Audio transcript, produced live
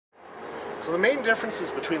So the main differences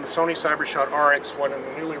between the Sony CyberShot RX1 and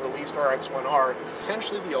the newly released RX1R is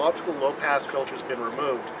essentially the optical low-pass filter has been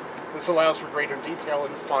removed. This allows for greater detail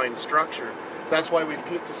and fine structure. That's why we've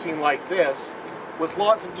peeped a scene like this with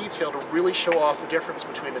lots of detail to really show off the difference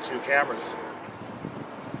between the two cameras.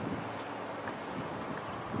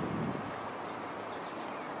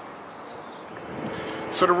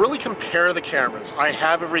 So to really compare the cameras, I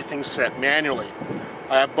have everything set manually.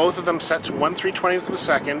 I have both of them set to 1/320th of a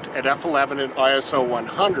second at f11 and ISO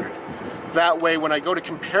 100. That way, when I go to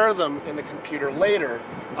compare them in the computer later,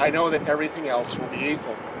 I know that everything else will be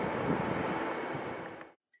equal.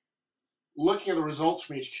 Looking at the results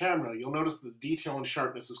from each camera, you'll notice the detail and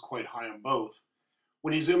sharpness is quite high on both.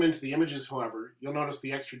 When you zoom into the images, however, you'll notice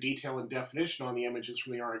the extra detail and definition on the images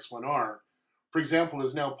from the RX1R. For example, it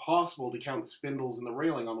is now possible to count the spindles in the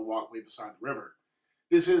railing on the walkway beside the river.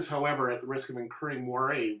 This is, however, at the risk of incurring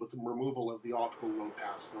moire with the removal of the optical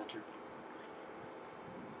low-pass filter.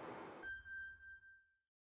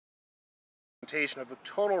 Of the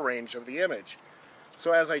total range of the image.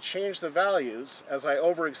 So as I change the values, as I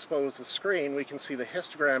overexpose the screen, we can see the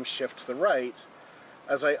histogram shift to the right.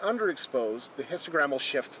 As I underexpose, the histogram will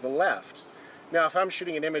shift to the left. Now, if I'm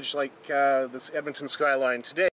shooting an image like this Edmonton skyline today,